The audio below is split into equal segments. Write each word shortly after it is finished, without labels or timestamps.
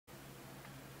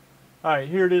Alright,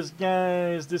 here it is,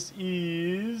 guys. This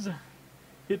is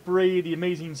Hit Parade, the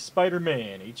Amazing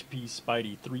Spider-Man, HP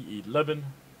Spidey 311.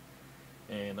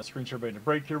 And let's screen share everybody to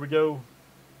break. Here we go.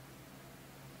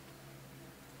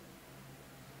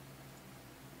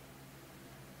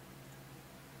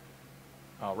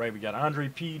 Alright, we got Andre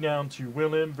P down to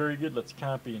Willem. Very good. Let's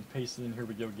copy and paste it in. Here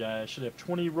we go, guys. Should have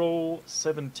 20 roll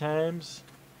 7 times.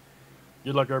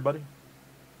 Good luck, everybody.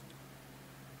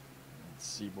 Let's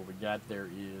see what we got. There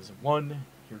is 1.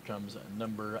 Here comes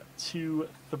number 2,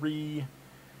 3.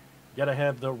 Gotta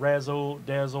have the Razzle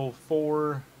Dazzle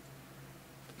 4,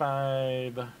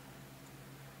 5,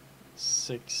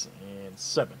 6, and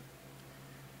 7.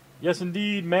 Yes,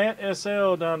 indeed. Matt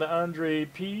SL down to Andre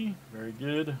P. Very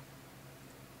good.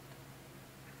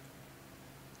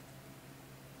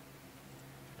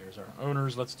 There's our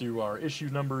owners. Let's do our issue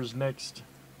numbers next.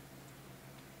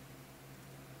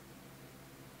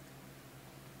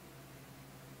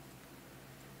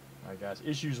 Alright, guys.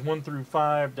 Issues 1 through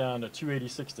 5 down to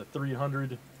 286 to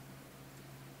 300.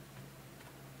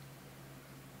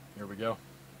 Here we go.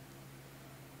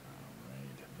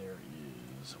 Alright, there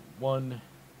is 1,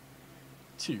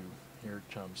 2. Here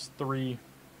comes 3,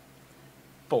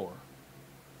 4,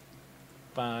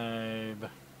 5,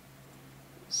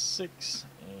 6,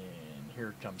 and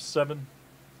here comes 7.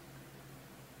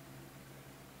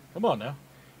 Come on now.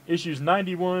 Issues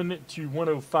 91 to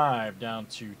 105 down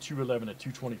to 211 to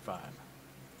 225. And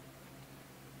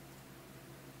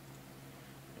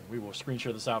we will screen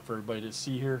share this out for everybody to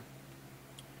see here.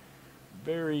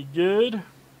 Very good.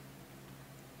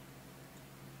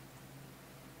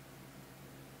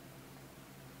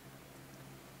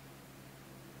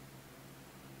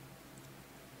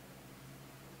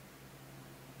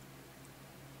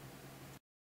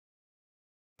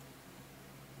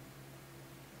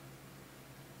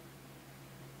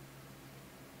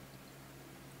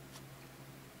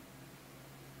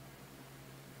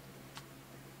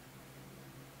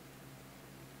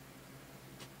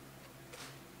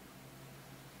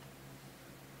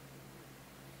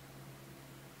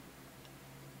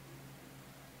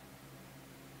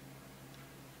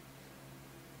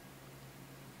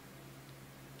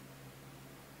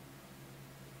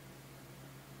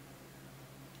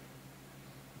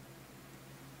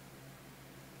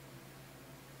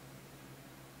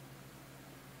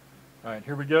 All right,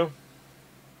 here we go.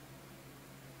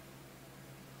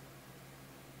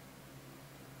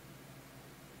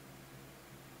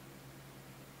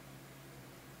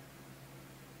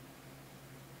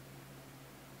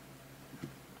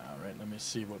 All right, let me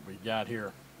see what we got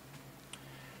here.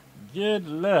 Good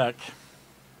luck.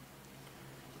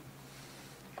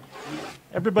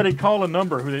 Everybody call a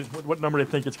number, what number they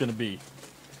think it's going to be.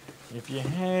 If you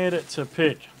had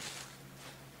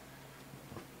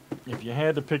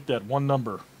to pick that one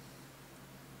number,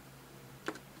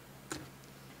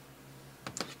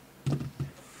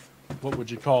 what would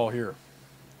you call here?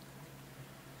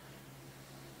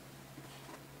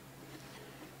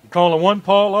 You calling one,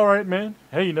 Paul? All right, man.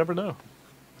 Hey, you never know.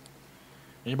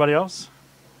 Anybody else?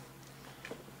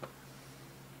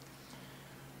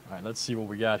 All right, let's see what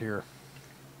we got here.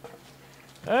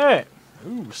 Hey,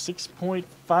 ooh,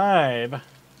 6.5.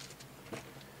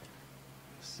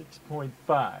 6.5.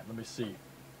 Let me see.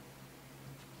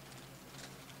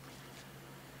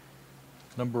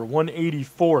 Number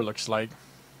 184 looks like.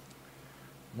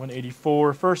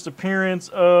 184. First appearance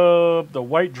of the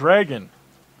White Dragon.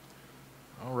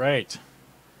 All right.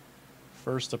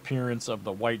 First appearance of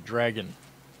the White Dragon.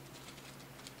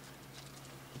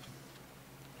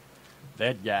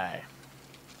 That guy.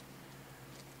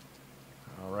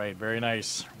 All right, very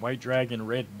nice. White Dragon,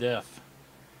 Red Death.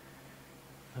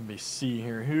 Let me see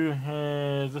here. Who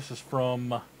has... This is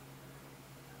from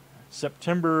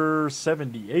September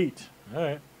 78. All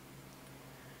right.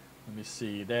 Let me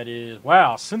see. That is...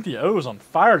 Wow, Cynthia O is on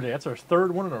fire today. That's her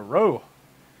third one in a row.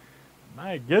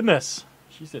 My goodness.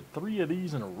 She said 3 of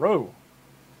these in a row.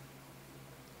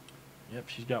 Yep,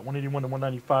 she's got 181 to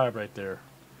 195 right there.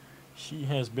 She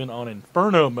has been on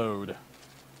Inferno mode.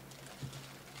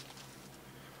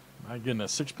 My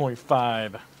goodness,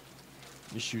 6.5.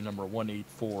 Issue number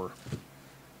 184.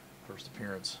 First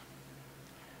appearance.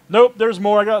 Nope, there's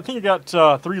more. I think I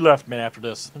got 3 left, man, after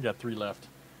this. I think I got 3 left.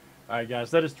 Alright,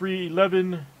 guys, that is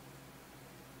 311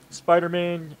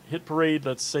 Spider-Man Hit Parade.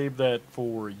 Let's save that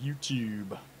for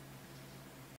YouTube.